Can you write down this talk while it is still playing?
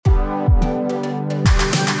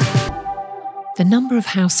The number of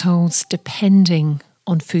households depending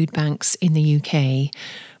on food banks in the UK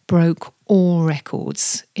broke all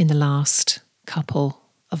records in the last couple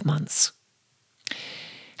of months.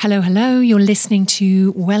 Hello, you're listening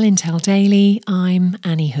to Well Intel Daily. I'm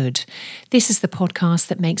Annie Hood. This is the podcast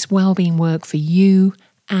that makes wellbeing work for you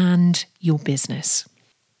and your business.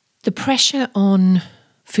 The pressure on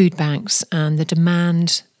food banks and the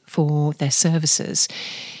demand for their services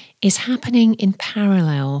is happening in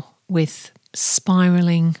parallel with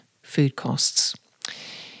spiralling food costs.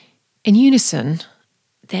 In unison,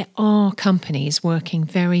 there are companies working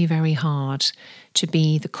very, very hard to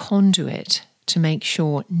be the conduit to make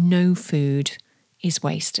sure no food is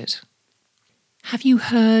wasted. Have you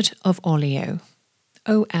heard of Olio?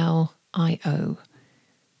 O-L-I-O,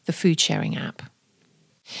 the food sharing app?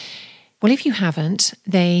 Well, if you haven't,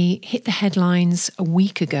 they hit the headlines a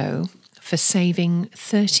week ago for saving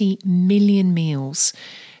 30 million meals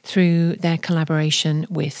through their collaboration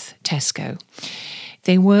with Tesco.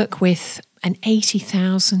 They work with an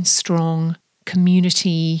 80,000 strong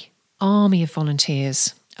community army of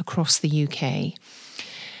volunteers across the UK.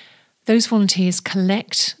 Those volunteers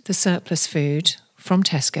collect the surplus food from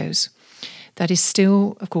Tesco's that is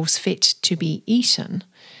still, of course, fit to be eaten.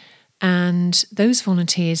 And those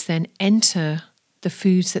volunteers then enter the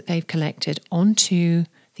foods that they've collected onto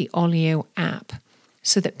the Olio app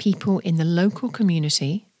so that people in the local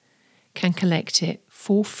community can collect it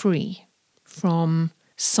for free from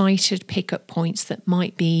sited pickup points that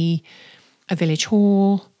might be a village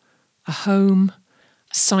hall, a home,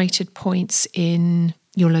 sited points in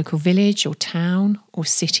your local village or town or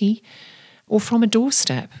city, or from a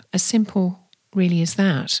doorstep, as simple really as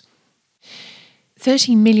that.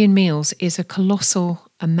 30 million meals is a colossal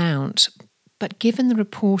amount, but given the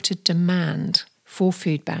reported demand for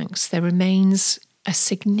food banks, there remains a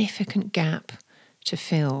significant gap to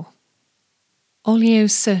fill. Olio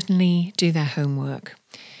certainly do their homework.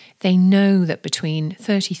 They know that between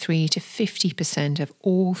 33 to 50% of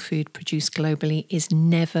all food produced globally is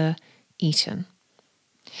never eaten.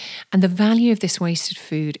 And the value of this wasted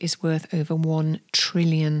food is worth over $1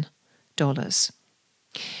 trillion.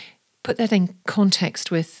 Put that in context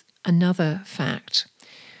with another fact.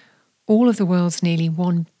 All of the world's nearly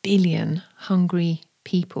 1 billion hungry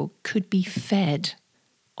people could be fed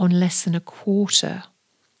on less than a quarter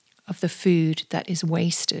of the food that is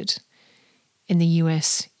wasted in the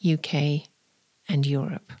US, UK, and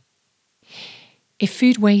Europe. If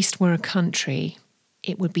food waste were a country,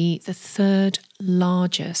 it would be the third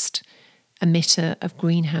largest emitter of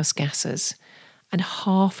greenhouse gases, and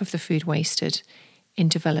half of the food wasted in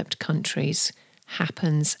developed countries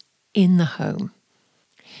happens in the home.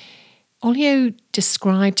 Olio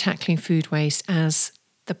described tackling food waste as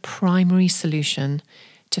the primary solution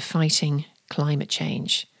to fighting climate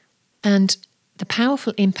change. And the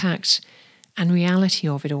powerful impact and reality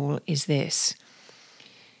of it all is this,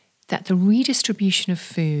 that the redistribution of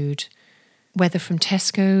food, whether from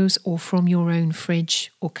Tesco's or from your own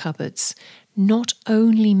fridge or cupboards, not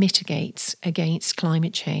only mitigates against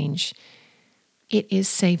climate change, it is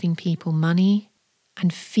saving people money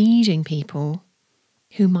and feeding people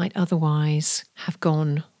who might otherwise have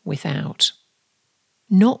gone without.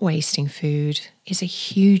 Not wasting food is a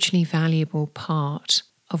hugely valuable part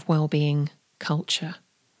of well-being culture.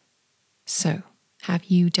 So, have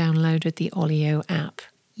you downloaded the Olio app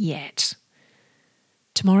yet?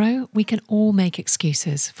 Tomorrow, we can all make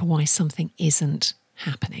excuses for why something isn't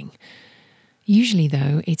happening. Usually,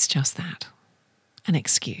 though, it's just that, an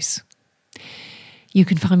excuse. You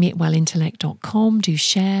can find me at wellintellect.com. Do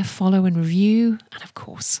share, follow and review. And of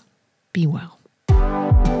course, be well.